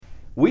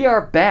We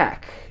are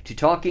back to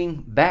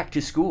talking back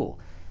to school.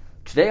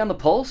 Today on The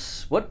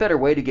Pulse, what better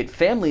way to get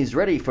families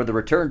ready for the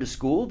return to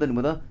school than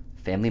with a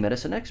family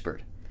medicine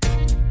expert?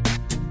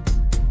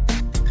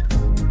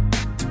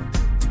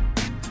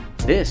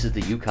 This is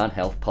the UConn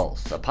Health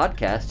Pulse, a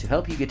podcast to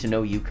help you get to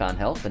know UConn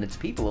Health and its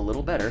people a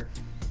little better,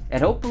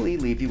 and hopefully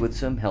leave you with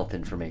some health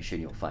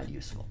information you'll find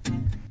useful.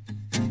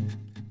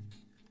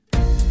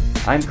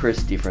 I'm Chris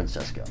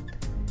DeFrancesco.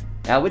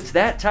 Now, it's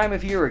that time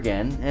of year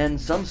again,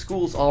 and some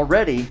schools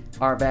already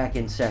are back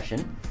in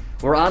session.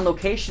 We're on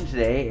location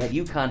today at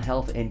UConn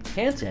Health in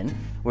Canton,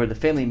 where the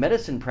family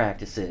medicine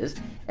practice is,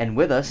 and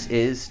with us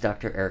is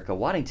Dr. Erica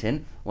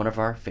Waddington, one of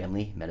our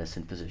family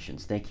medicine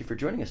physicians. Thank you for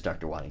joining us,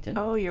 Dr. Waddington.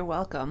 Oh, you're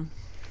welcome.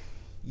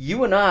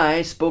 You and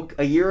I spoke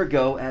a year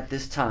ago at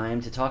this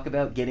time to talk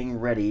about getting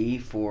ready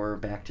for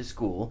back to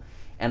school,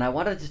 and I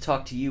wanted to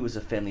talk to you as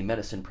a family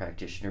medicine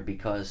practitioner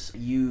because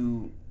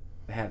you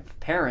have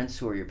parents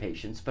who are your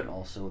patients, but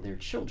also their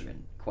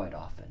children quite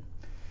often.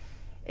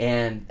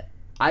 And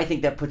I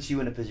think that puts you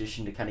in a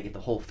position to kind of get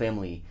the whole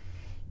family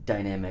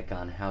dynamic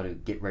on how to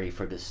get ready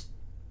for this,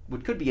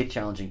 what could be a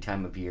challenging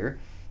time of year,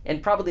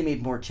 and probably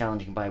made more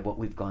challenging by what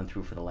we've gone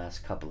through for the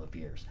last couple of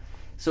years.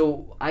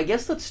 So I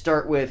guess let's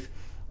start with,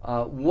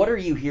 what are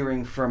you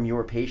hearing from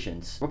your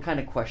patients? What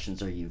kind of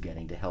questions are you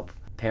getting to help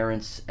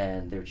parents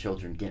and their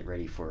children get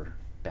ready for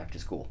back to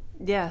school?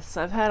 Yes,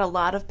 I've had a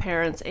lot of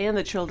parents and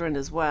the children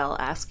as well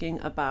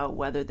asking about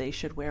whether they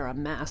should wear a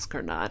mask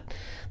or not.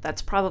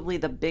 That's probably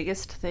the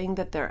biggest thing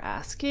that they're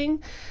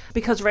asking,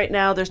 because right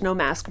now there's no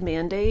mask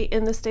mandate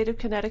in the state of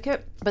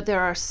Connecticut, but there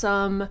are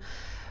some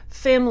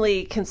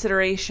family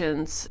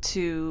considerations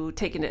to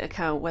take into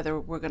account whether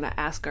we're going to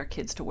ask our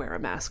kids to wear a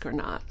mask or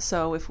not.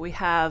 So if we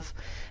have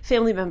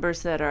family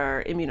members that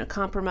are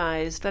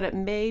immunocompromised, then it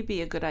may be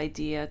a good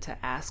idea to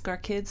ask our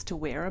kids to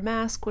wear a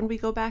mask when we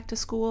go back to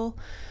school.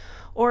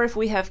 Or if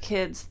we have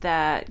kids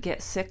that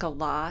get sick a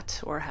lot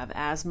or have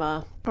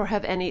asthma or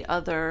have any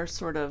other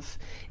sort of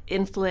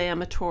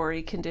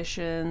inflammatory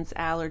conditions,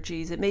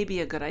 allergies, it may be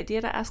a good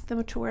idea to ask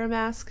them to wear a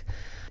mask.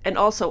 And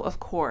also, of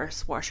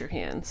course, wash your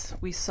hands.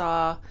 We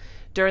saw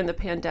during the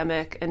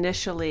pandemic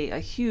initially a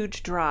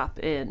huge drop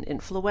in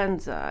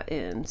influenza,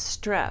 in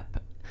strep,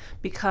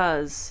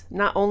 because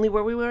not only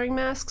were we wearing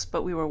masks,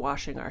 but we were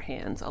washing our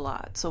hands a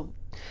lot. So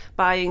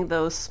buying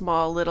those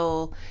small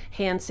little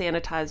hand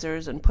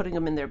sanitizers and putting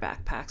them in their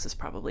backpacks is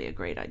probably a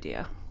great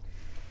idea.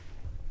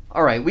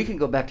 All right, we can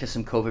go back to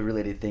some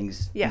COVID-related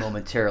things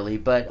momentarily,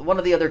 but one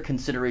of the other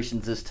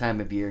considerations this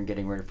time of year in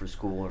getting ready for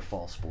school are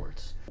fall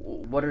sports.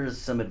 What are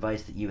some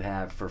advice that you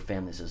have for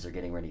families as they're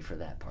getting ready for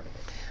that part of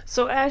it?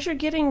 So as you're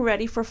getting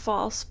ready for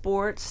fall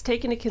sports,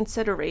 take into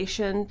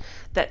consideration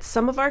that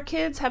some of our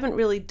kids haven't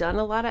really done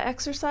a lot of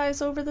exercise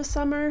over the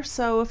summer.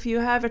 So if you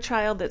have a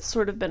child that's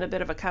sort of been a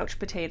bit of a couch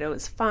potato,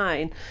 it's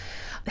fine.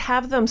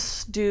 Have them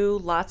do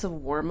lots of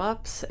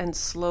warm-ups and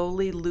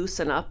slowly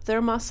loosen up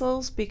their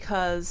muscles,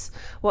 because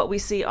what we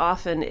see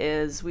often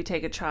is we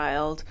take a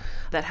child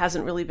that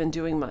hasn't really been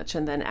doing much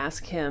and then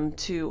ask him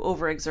to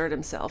overexert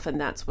himself,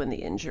 and that's when the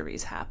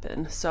injuries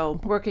happen.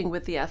 So working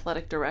with the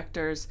athletic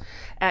directors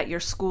at your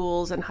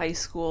schools and high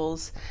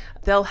schools,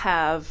 they'll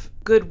have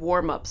good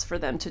warm-ups for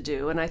them to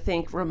do. And I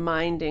think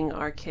reminding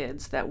our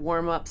kids that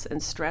warm-ups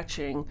and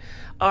stretching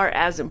are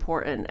as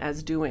important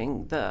as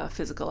doing the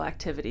physical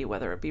activity,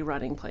 whether it be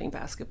running, playing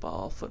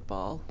basketball,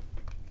 football.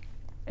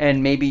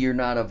 And maybe you're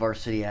not a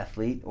varsity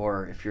athlete,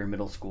 or if you're in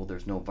middle school,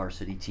 there's no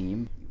varsity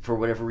team. For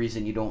whatever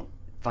reason, you don't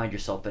find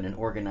yourself in an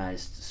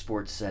organized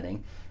sports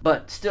setting,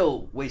 but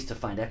still ways to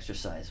find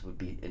exercise would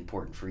be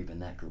important for even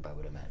that group, I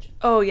would imagine.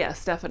 Oh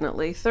yes,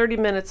 definitely. 30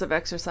 minutes of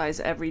exercise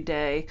every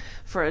day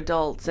for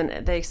adults,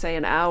 and they say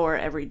an hour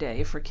every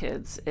day for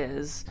kids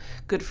is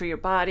good for your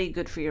body,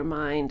 good for your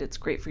mind. It's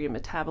great for your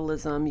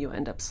metabolism. You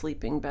end up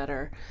sleeping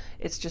better.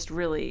 It's just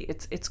really,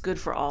 it's good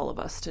for all of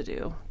us to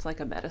do. It's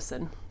like a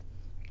medicine.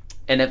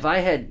 And if I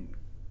had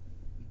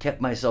kept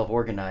myself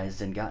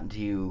organized and gotten to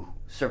you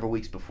several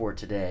weeks before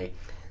today,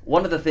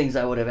 one of the things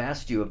I would have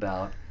asked you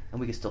about, and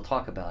we can still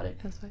talk about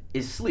it,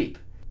 is sleep.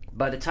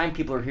 By the time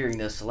people are hearing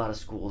this, a lot of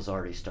schools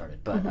already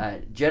started.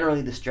 But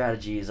generally the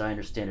strategy, as I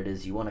understand it,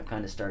 is you want to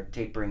kind of start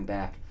tapering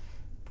back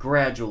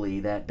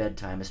gradually that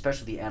bedtime,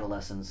 especially the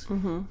adolescents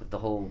with the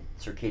whole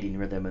circadian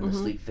rhythm and the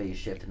sleep phase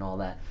shift and all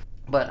that.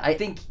 But I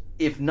think,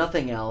 if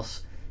nothing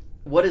else,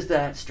 what is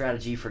that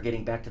strategy for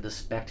getting back to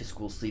this back to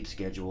school sleep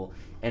schedule,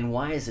 and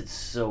why is it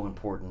so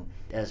important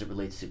as it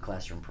relates to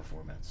classroom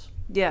performance?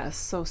 Yes,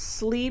 so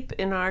sleep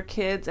in our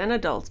kids and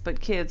adults, but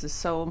kids is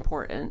so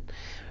important.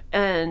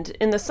 And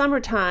in the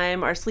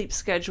summertime, our sleep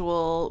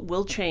schedule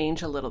will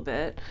change a little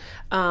bit.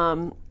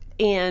 And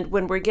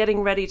when we're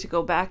getting ready to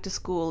go back to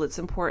school, it's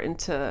important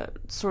to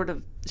sort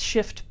of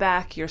shift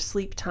back your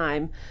sleep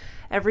time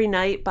every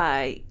night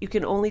you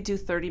can only do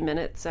 30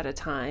 minutes at a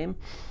time.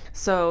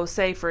 So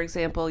say, for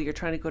example, you're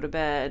trying to go to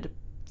bed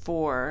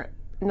for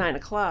 9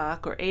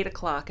 o'clock or 8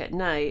 o'clock at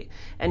night,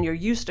 and you're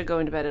used to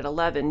going to bed at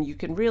 11, you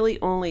can really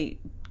only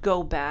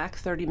go back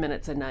 30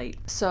 minutes a night.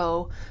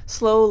 So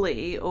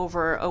slowly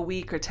over a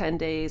week or 10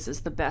 days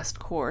is the best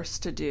course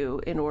to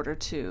do in order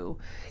to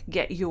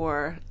get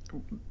your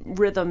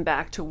rhythm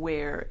back to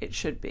where it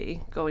should be,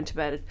 going to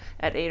bed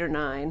at 8 or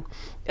 9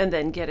 and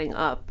then getting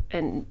up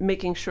and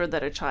making sure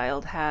that a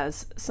child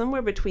has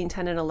somewhere between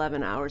 10 and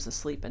 11 hours of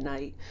sleep a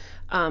night,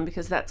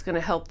 because that's going to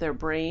help their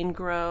brain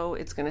grow,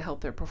 it's going to help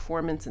their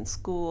performance in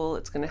school,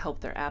 it's going to help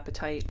their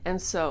appetite.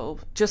 And so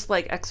just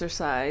like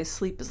exercise,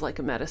 sleep is like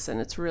a medicine.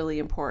 It's really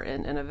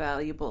important and a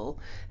valuable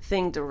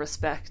thing to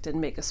respect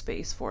and make a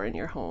space for in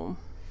your home.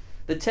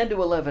 The 10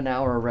 to 11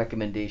 hour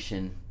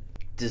recommendation,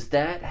 does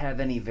that have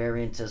any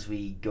variance as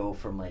we go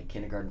from like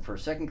kindergarten,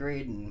 first, second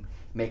grade and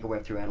make our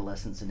way through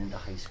adolescence and into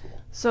high school?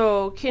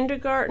 So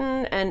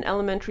kindergarten and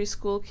elementary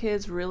school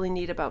kids really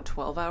need about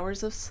 12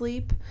 hours of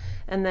sleep.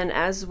 And then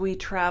as we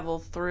travel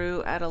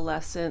through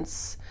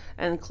adolescence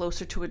and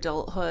closer to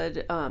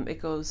adulthood, it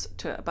goes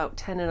to about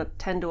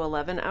 10 to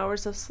 11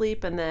 hours of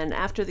sleep. And then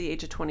after the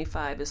age of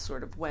 25 is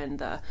sort of when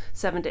the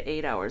 7 to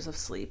 8 hours of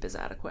sleep is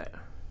adequate.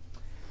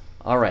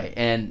 All right,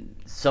 and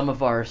some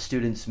of our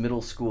students,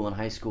 middle school and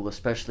high school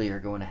especially, are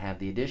going to have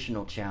the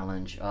additional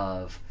challenge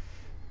of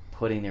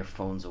putting their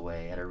phones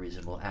away at a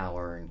reasonable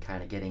hour and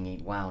kind of getting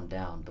it wound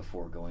down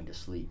before going to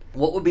sleep.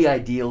 What would be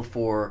ideal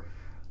for,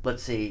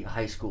 let's say, a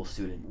high school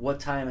student?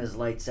 What time is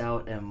lights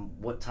out and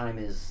what time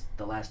is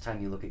the last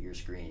time you look at your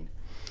screen?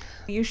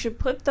 You should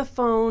put the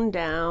phone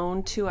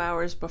down 2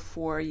 hours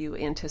before you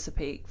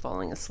anticipate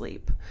falling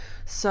asleep.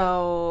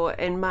 So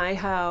in my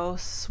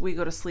house, we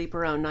go to sleep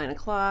around 9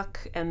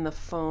 o'clock and the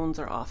phones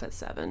are off at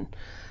 7.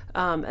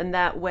 And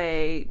that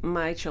way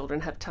my children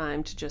have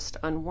time to just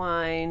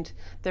unwind.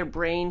 Their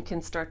brain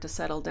can start to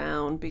settle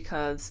down,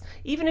 because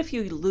even if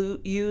you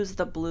use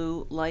the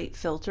blue light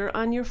filter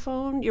on your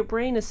phone, your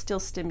brain is still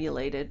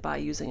stimulated by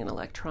using an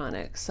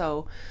electronic.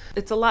 So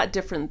it's a lot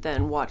different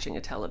than watching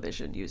a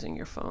television using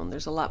your phone.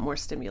 There's a lot more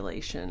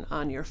stimulation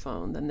on your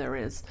phone than there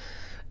is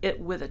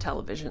it with a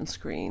television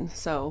screen.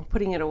 So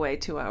putting it away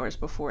 2 hours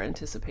before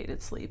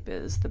anticipated sleep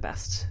is the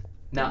best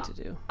now, to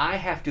do. I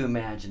have to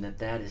imagine that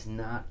that is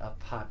not a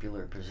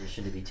popular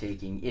position to be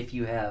taking if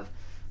you have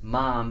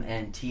mom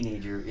and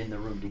teenager in the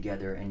room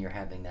together and you're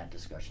having that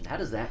discussion. How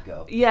does that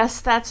go?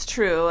 Yes, that's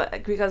true,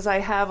 because I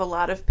have a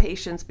lot of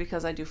patients,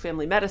 because I do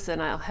family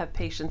medicine. I'll have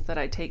patients that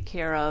I take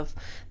care of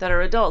that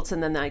are adults,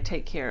 and then I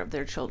take care of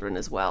their children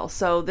as well.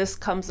 So this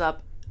comes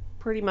up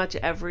pretty much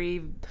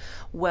every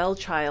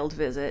child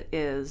visit,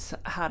 is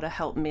how to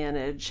help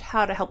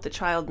the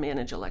child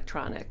manage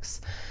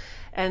electronics.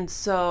 And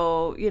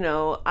so,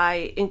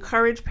 I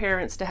encourage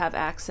parents to have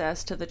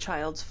access to the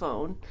child's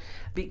phone,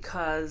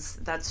 because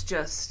that's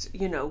just,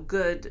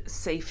 good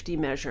safety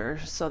measure,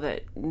 so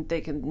that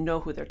they can know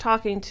who they're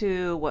talking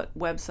to, what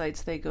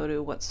websites they go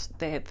to, what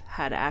they have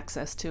had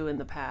access to in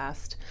the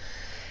past.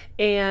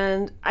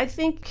 And I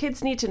think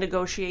kids need to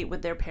negotiate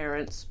with their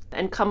parents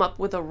and come up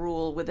with a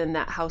rule within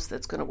that house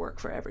that's going to work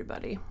for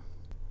everybody.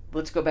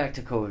 Let's go back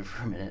to COVID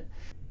for a minute.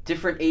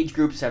 Different age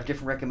groups have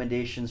different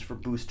recommendations for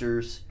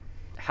boosters.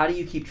 How do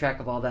you keep track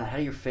of all that? How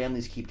do your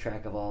families keep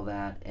track of all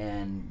that?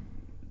 And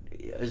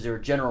is there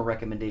a general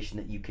recommendation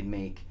that you can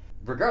make,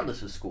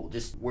 regardless of school,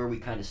 just where we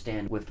kind of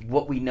stand with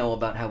what we know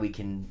about how we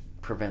can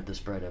prevent the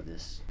spread of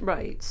this?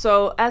 Right.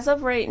 So as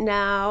of right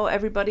now,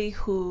 everybody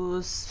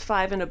who's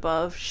 5 and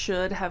above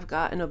should have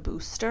gotten a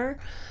booster.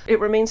 It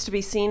remains to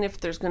be seen if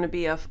there's going to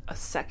be a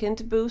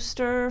second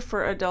booster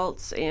for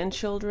adults and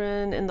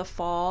children in the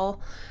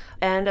fall.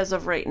 And as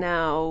of right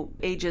now,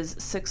 ages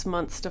 6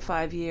 months to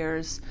 5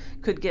 years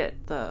could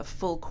get the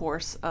full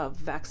course of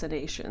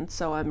vaccination.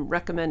 So I'm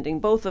recommending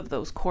both of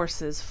those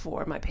courses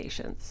for my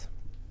patients.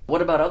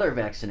 What about other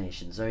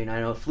vaccinations? I mean, I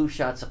know flu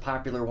shot's a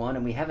popular one,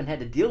 and we haven't had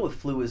to deal with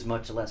flu as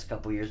much the last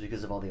couple of years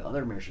because of all the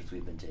other measures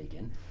we've been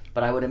taking.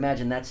 But I would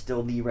imagine that's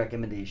still the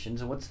recommendation.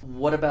 So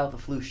what about the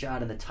flu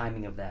shot and the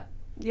timing of that?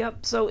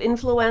 Yep. So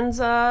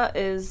influenza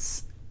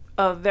is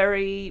a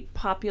very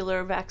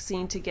popular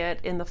vaccine to get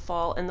in the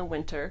fall and the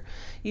winter.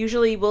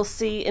 Usually we'll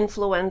see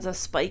influenza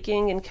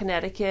spiking in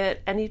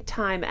Connecticut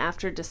anytime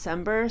after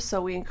December,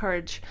 so we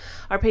encourage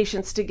our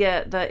patients to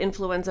get the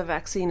influenza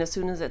vaccine as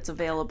soon as it's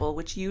available,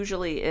 which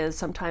usually is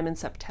sometime in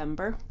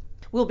September.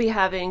 We'll be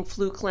having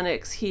flu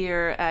clinics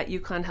here at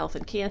UConn Health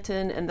in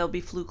Canton, and there'll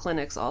be flu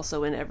clinics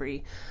also in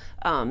every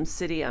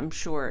city, I'm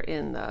sure,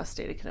 in the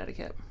state of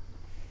Connecticut.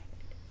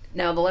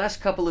 Now, the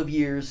last couple of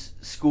years,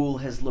 school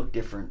has looked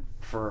different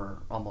for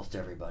almost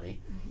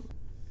everybody. Mm-hmm.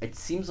 It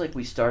seems like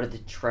we started to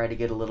try to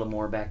get a little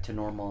more back to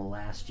normal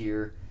last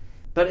year,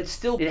 but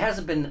it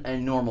hasn't been a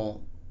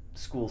normal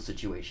school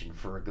situation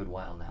for a good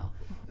while now.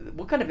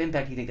 What kind of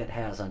impact do you think that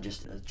has on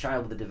just a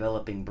child with a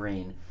developing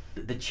brain,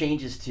 the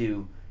changes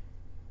to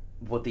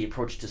what the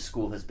approach to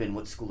school has been,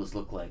 what school has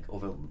looked like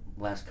over the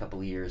last couple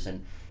of years,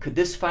 and could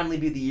this finally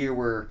be the year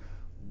where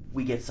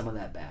we get some of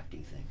that back, do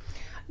you think?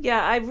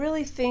 Yeah, I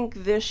really think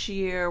this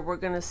year we're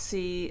going to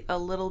see a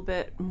little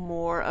bit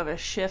more of a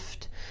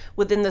shift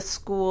within the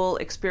school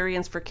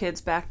experience for kids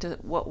back to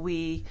what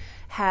we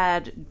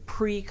had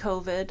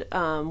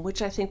pre-COVID,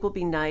 which I think will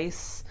be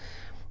nice.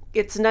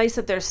 it's nice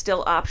that there's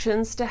still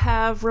options to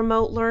have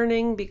remote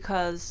learning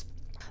because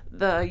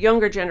the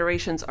younger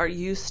generations are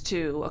used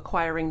to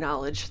acquiring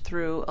knowledge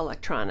through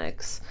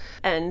electronics.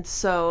 And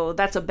so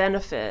that's a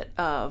benefit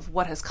of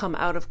what has come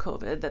out of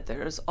COVID, that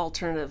there's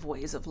alternative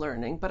ways of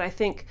learning. But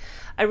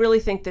I really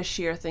think this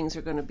year things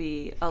are going to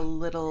be a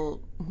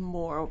little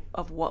more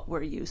of what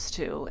we're used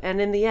to.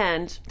 And in the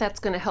end, that's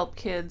going to help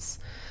kids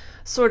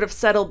sort of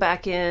settle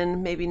back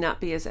in, maybe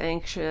not be as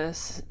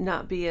anxious,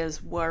 not be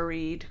as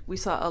worried. We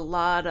saw a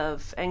lot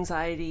of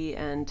anxiety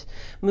and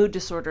mood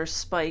disorders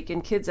spike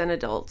in kids and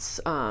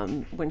adults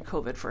when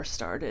COVID first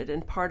started.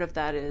 And part of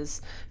that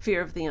is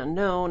fear of the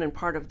unknown, and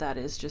part of that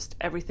is just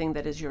everything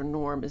that is your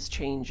norm is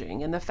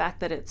changing. And the fact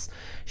that it's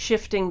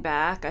shifting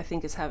back, I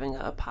think, is having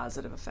a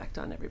positive effect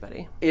on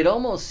everybody. It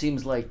almost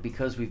seems like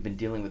because we've been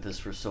dealing with this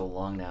for so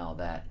long now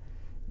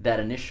that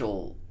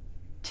initial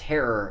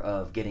terror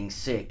of getting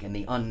sick and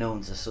the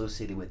unknowns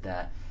associated with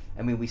that.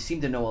 I mean, we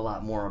seem to know a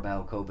lot more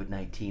about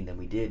COVID-19 than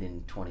we did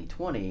in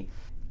 2020,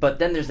 but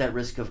then there's that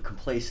risk of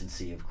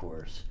complacency, of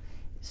course.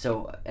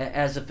 So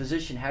as a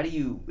physician, how do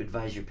you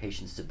advise your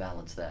patients to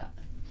balance that?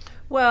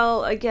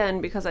 Well, again,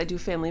 because I do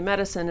family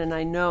medicine and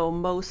I know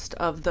most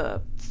of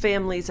the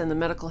families and the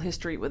medical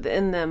history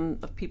within them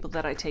of people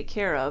that I take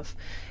care of,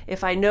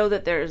 if I know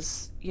that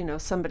there's,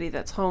 somebody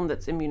that's home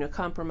that's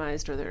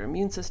immunocompromised or their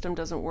immune system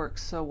doesn't work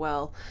so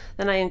well,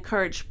 then I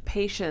encourage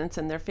patients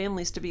and their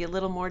families to be a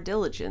little more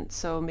diligent.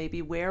 So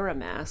maybe wear a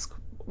mask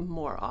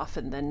more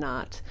often than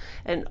not.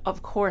 And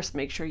of course,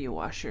 make sure you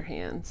wash your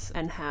hands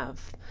and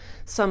have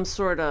some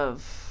sort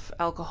of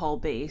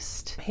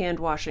alcohol-based hand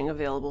washing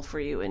available for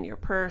you in your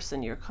purse,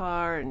 in your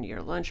car, in your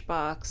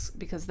lunchbox,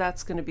 because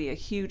that's going to be a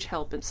huge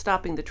help in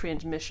stopping the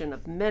transmission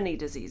of many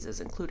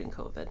diseases, including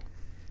COVID.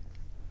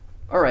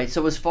 All right,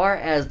 so as far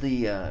as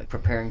the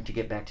preparing to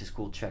get back to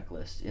school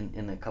checklist,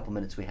 in the couple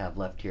minutes we have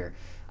left here,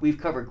 we've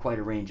covered quite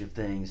a range of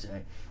things.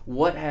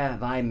 What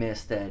have I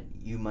missed that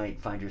you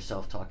might find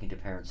yourself talking to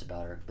parents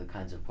about, or the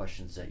kinds of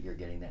questions that you're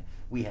getting that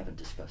we haven't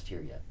discussed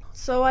here yet?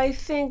 So I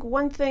think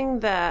one thing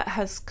that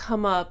has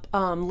come up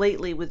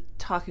lately with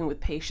talking with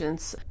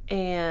patients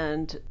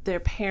and their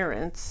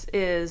parents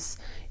is,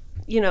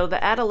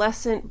 the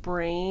adolescent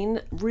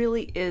brain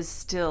really is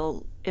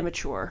still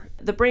immature.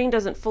 The brain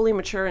doesn't fully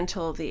mature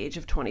until the age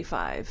of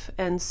 25.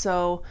 And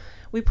so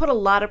we put a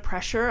lot of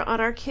pressure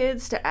on our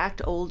kids to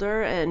act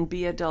older and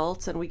be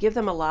adults, and we give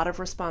them a lot of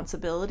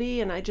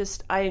responsibility. And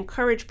I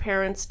encourage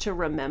parents to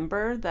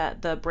remember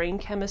that the brain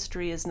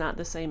chemistry is not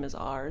the same as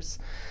ours.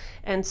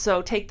 And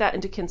so take that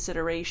into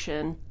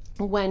consideration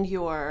when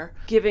you're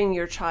giving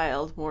your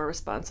child more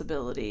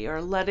responsibility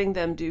or letting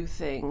them do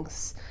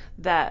things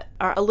that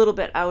are a little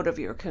bit out of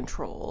your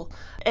control.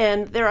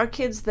 And there are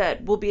kids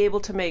that will be able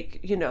to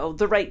make,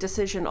 the right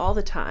decision all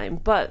the time,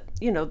 but,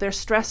 their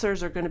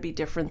stressors are going to be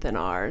different than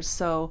ours.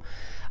 So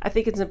I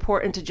think it's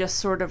important to just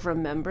sort of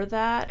remember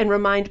that and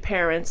remind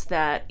parents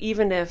that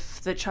even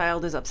if the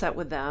child is upset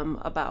with them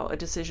about a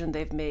decision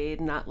they've made,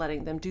 not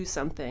letting them do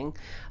something,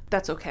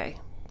 that's okay.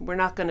 We're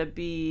not going to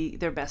be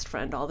their best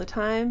friend all the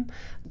time.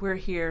 We're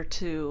here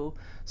to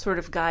sort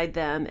of guide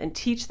them and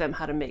teach them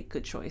how to make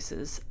good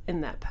choices in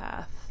that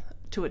path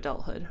to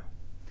adulthood.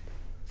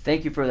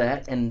 Thank you for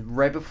that. And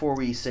right before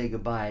we say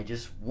goodbye,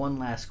 just one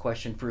last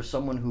question for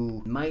someone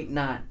who might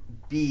not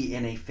be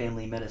in a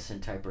family medicine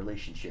type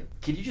relationship.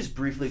 Could you just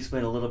briefly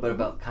explain a little bit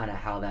about kind of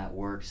how that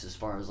works, as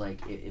far as like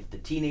if the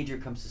teenager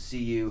comes to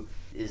see you,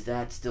 is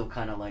that still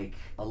kind of like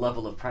a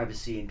level of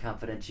privacy and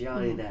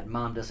confidentiality that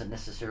mom doesn't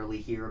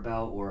necessarily hear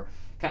about, or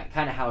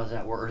kind of how does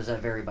that work, or does that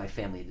vary by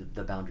family,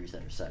 the boundaries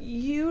that are set?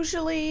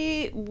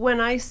 Usually when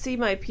I see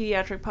my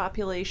pediatric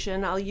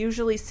population, I'll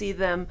usually see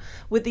them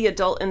with the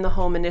adult in the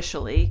home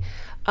initially.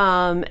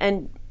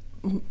 And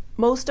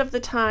most of the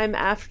time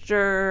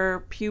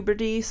after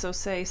puberty, so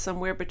say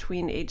somewhere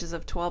between ages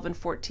of 12 and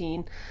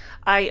 14,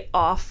 I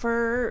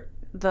offer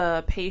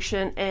the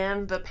patient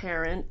and the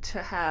parent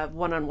to have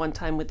one-on-one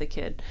time with the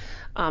kid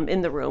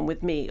in the room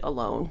with me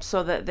alone,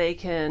 so that they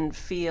can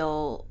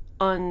feel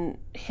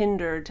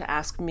unhindered to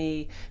ask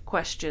me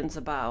questions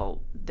about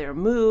their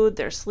mood,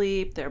 their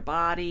sleep, their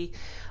body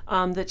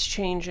that's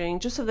changing,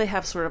 just so they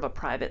have sort of a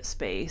private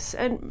space.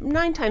 And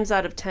 9 times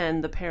out of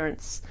 10, the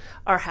parents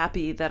are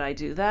happy that I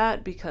do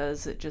that,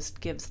 because it just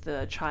gives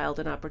the child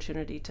an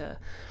opportunity to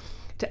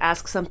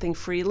ask something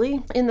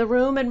freely in the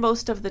room, and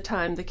most of the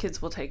time the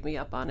kids will take me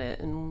up on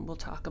it and we'll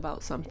talk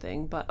about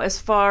something. But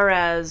as far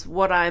as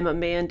what I'm a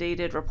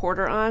mandated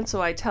reporter on,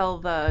 so I tell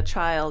the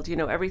child,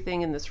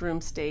 everything in this room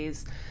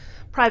stays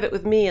private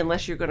with me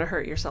unless you're going to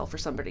hurt yourself or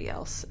somebody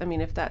else. I mean,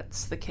 if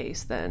that's the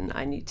case, then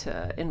I need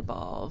to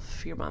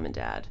involve your mom and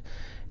dad.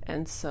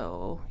 And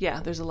so,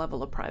 there's a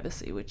level of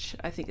privacy, which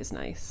I think is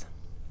nice.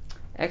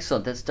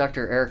 Excellent. That's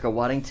Dr. Erica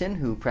Waddington,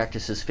 who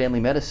practices family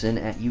medicine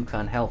at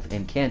UConn Health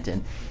in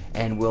Canton,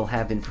 and we'll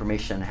have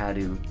information on how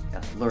to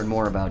learn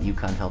more about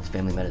UConn Health's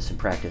family medicine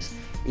practice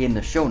in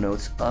the show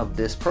notes of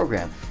this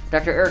program.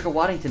 Dr. Erica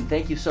Waddington,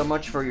 thank you so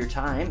much for your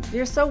time.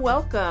 You're so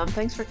welcome.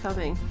 Thanks for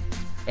coming.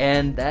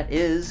 And that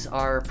is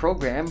our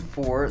program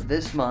for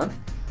this month.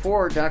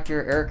 For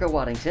Dr. Erica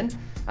Waddington,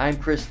 I'm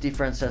Chris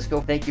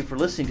DeFrancesco. Thank you for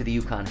listening to the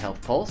UConn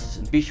Health Pulse.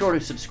 And be sure to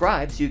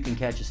subscribe so you can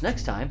catch us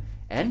next time,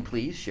 and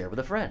please share with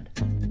a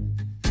friend.